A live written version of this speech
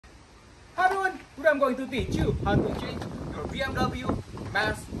Hi everyone, today I'm going to teach you how to change your BMW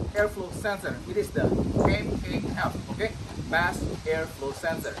mass airflow sensor. It is the MAF, okay? Mass airflow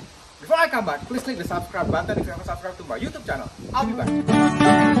sensor. Before I come back, please click the subscribe button if you haven't subscribed to my YouTube channel. I'll be back.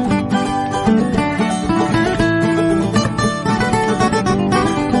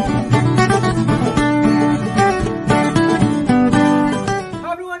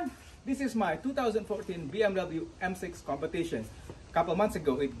 Hi everyone, this is my 2014 BMW M6 competition. A couple months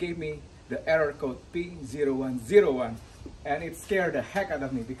ago, it gave me the error code P0101, and it scared the heck out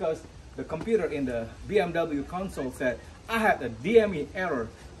of me because the computer in the BMW console said I had a DME error.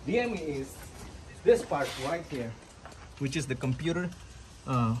 DME is this part right here, which is the computer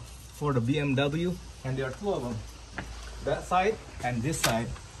for the BMW, and there are two of them, that side and this side.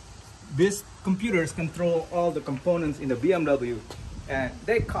 These computers control all the components in the BMW, and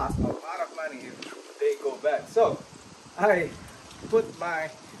they cost a lot of money if they go bad. So I put my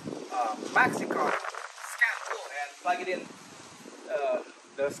Maxicon scan tool and plug it in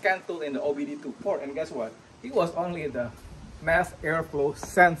the scan tool in the OBD2 port, and guess what? It was only the mass airflow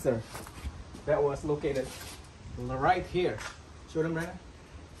sensor that was located right here. Show them right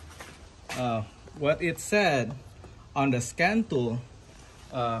now. What it said on the scan tool,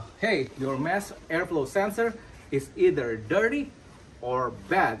 hey, your mass airflow sensor is either dirty or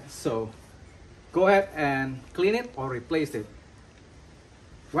bad, so go ahead and clean it or replace it.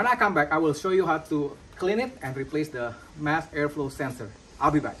 When I come back, I will show you how to clean it and replace the mass airflow sensor.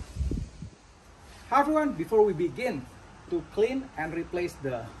 I'll be back. Hi everyone, before we begin, to clean and replace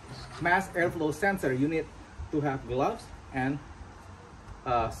the mass airflow sensor, you need to have gloves and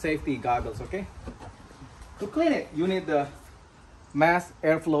safety goggles, okay? To clean it, you need the mass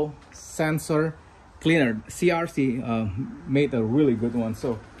airflow sensor cleaner. CRC made a really good one.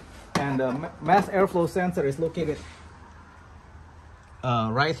 So, and the mass airflow sensor is located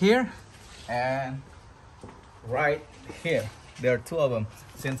right here and right here. There are two of them,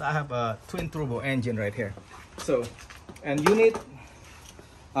 since I have a twin turbo engine right here. So, and you need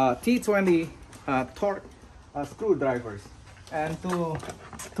T20 torque screwdrivers. And to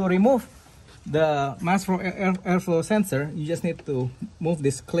remove the mass airflow sensor, you just need to move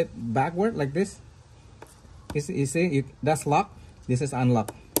this clip backward like this. You see, that's locked. This is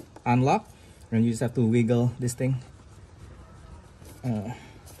unlocked. Unlock, and you just have to wiggle this thing.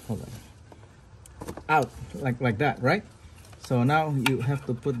 Hold on. Out like that, right? So now you have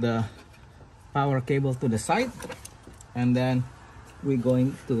to put the power cable to the side, and then we're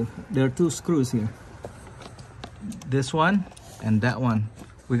going to, there are two screws here, this one and that one.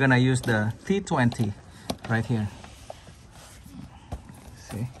 We're gonna use the T20 right here.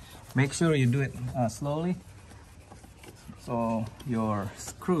 See, make sure you do it slowly so your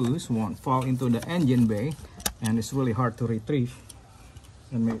screws won't fall into the engine bay, and it's really hard to retrieve.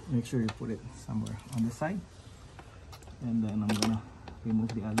 And make sure you put it somewhere on the side, and then I'm gonna remove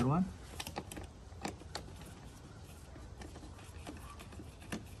the other one.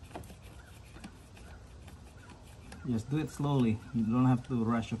 Just do it slowly, you don't have to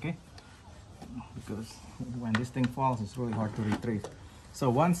rush, okay? Because when this thing falls, it's really hard to retrieve. So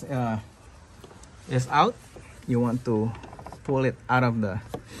once it's out, you want to pull it out of the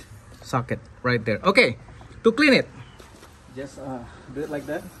socket right there. Okay, to clean it, just do it like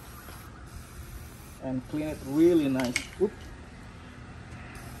that and clean it really nice. Oop.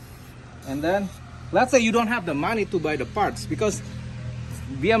 And then let's say you don't have the money to buy the parts, because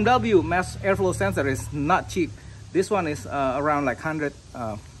BMW mass airflow sensor is not cheap. This one is around like 100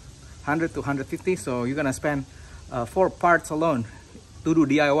 to 150, so you're gonna spend 4 parts alone to do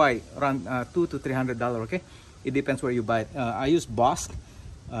DIY around $200 to $300, okay? It depends where you buy it. I use BOSCH.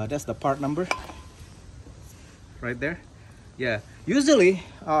 That's the part number right there. Yeah, usually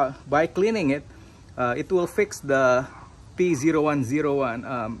by cleaning it, it will fix the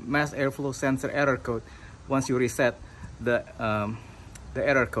P0101 mass airflow sensor error code once you reset the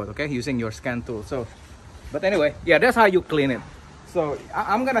error code, okay, using your scan tool. So, but anyway, yeah, that's how you clean it. So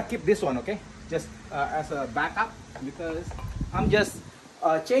I'm gonna keep this one, okay, just as a backup, because I'm just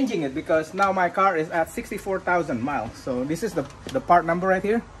changing it because now my car is at 64,000 miles. So this is the part number right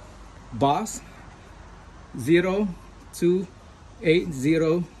here, BOSCH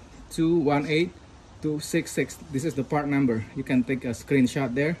 0280218-266. This is the part number. You can take a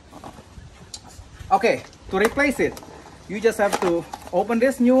screenshot there. Okay, to replace it, you just have to open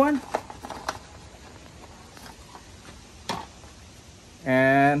this new one,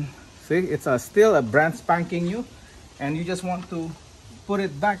 and see, it's still a brand spanking new, and you just want to put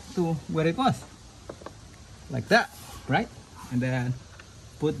it back to where it was, like that, right? And then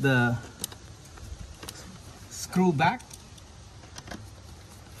put the screw back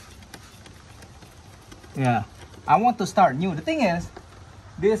yeah, I want to start new. The thing is,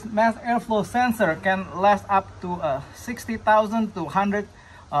 this mass airflow sensor can last up to 60,000 to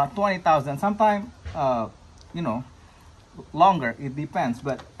 120,000. Sometimes, you know, longer. It depends.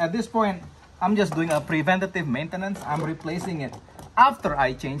 But at this point, I'm just doing a preventative maintenance. I'm replacing it after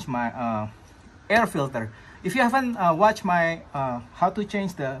I change my air filter. If you haven't watched my how to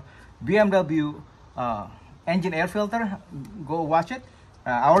change the BMW engine air filter, go watch it.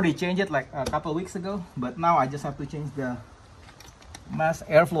 I already changed it like a couple weeks ago, but now I just have to change the mass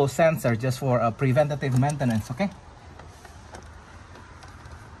airflow sensor just for a preventative maintenance. Okay,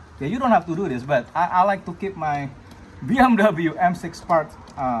 yeah, you don't have to do this, but I like to keep my BMW M6 parts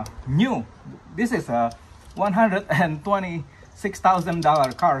new. This is a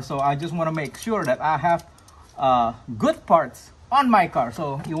 $126,000 car, so I just want to make sure that I have good parts on my car,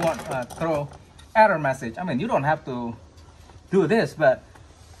 so you won't throw error message. I mean, you don't have to do this, but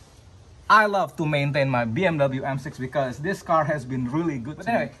I love to maintain my BMW M6 because this car has been really good. But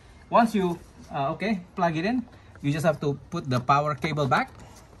anyway, once you okay, plug it in, you just have to put the power cable back,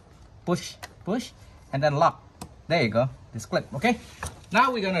 push, and then lock. There you go, this clip. Okay,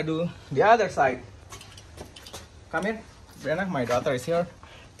 now we're gonna do the other side. Come in, Brenna, my daughter is here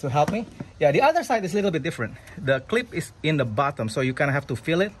to help me. Yeah, the other side is a little bit different. The clip is in the bottom, so you kind of have to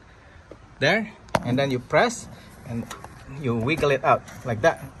feel it there, and then you press and you wiggle it out like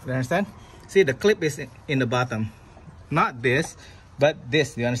that. You understand? See, the clip is in the bottom, not this, but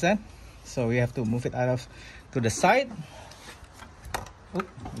this. You understand? So we have to move it out of to the side. Oop,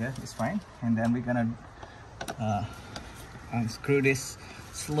 yeah, it's fine. And then we're gonna unscrew this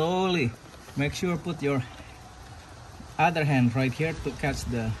slowly. Make sure put your other hand right here to catch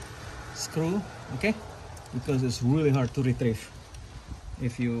the screw, okay? Because it's really hard to retrieve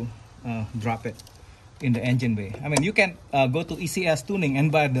if you drop it in the engine bay. I mean, you can go to ECS tuning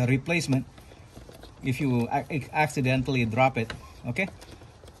and buy the replacement if you accidentally drop it. Okay,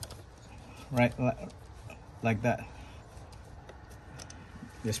 right, like that.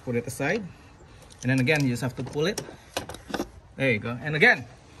 Just put it aside, and then again you just have to pull it. There you go. And again,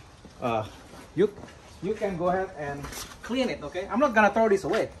 you can go ahead and clean it. Okay, I'm not gonna throw this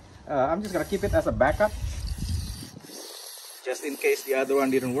away. I'm just gonna keep it as a backup, just in case the other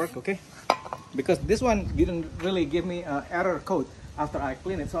one didn't work. Okay, because this one didn't really give me an error code after I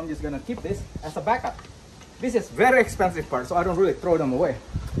clean it, so I'm just gonna keep this as a backup. This is very expensive part, so I don't really throw them away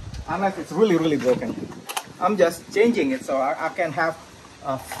unless it's really broken. I'm just changing it so I can have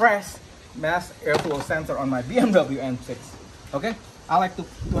a fresh mass airflow sensor on my BMW M6. Okay, I like to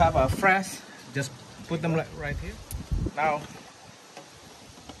have a fresh. Just put them right here. Now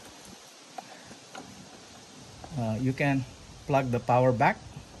you can plug the power back.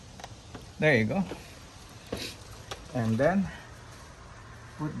 There you go. And then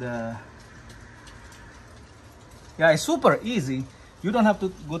put the, yeah, it's super easy. You don't have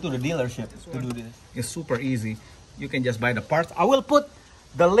to go to the dealership to do this. It's super easy. You can just buy the parts. I will put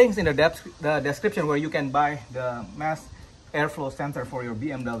the links in the description where you can buy the mass airflow sensor for your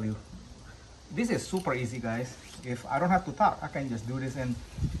BMW. This is super easy, guys. If I don't have to talk, I can just do this in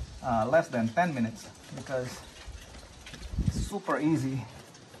less than 10 minutes because it's super easy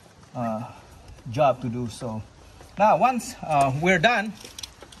job to do. So now once we're done,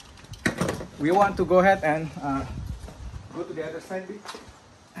 we want to go ahead and go to the other side.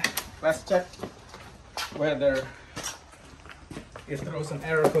 Let's check whether it throws an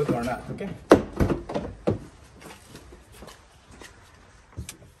error code or not. Okay,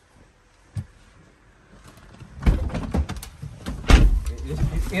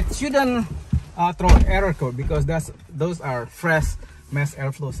 it shouldn't throw an error code because those are fresh mass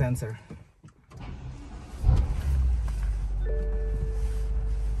airflow sensor.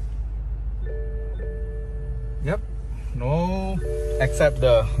 Yep, no, except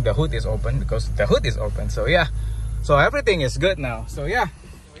the hood is open because the hood is open. So yeah, so everything is good now. So yeah,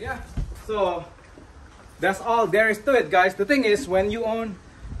 so that's all there is to it, guys. The thing is, when you own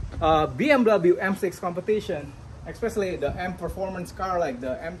a BMW M6 competition, especially the M performance car like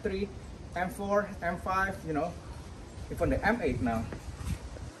the M3, M4, M5, you know, even the M8 now,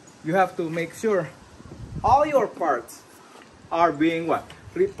 you have to make sure all your parts are being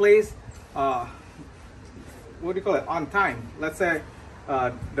replaced what do you call it, on time. Let's say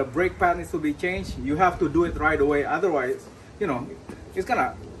the brake pad needs to be changed, you have to do it right away, otherwise, you know, it's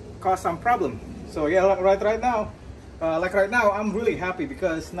gonna cause some problem. So yeah, right now, like right now, I'm really happy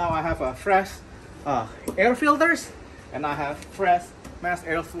because now I have a fresh air filters and I have fresh mass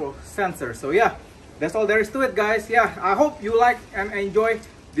airflow sensor. So yeah, that's all there is to it, guys. Yeah, I hope you like and enjoy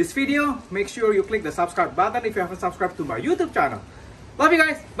this video. Make sure you click the subscribe button if you haven't subscribed to my YouTube channel. Love you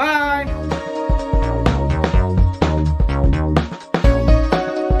guys, bye.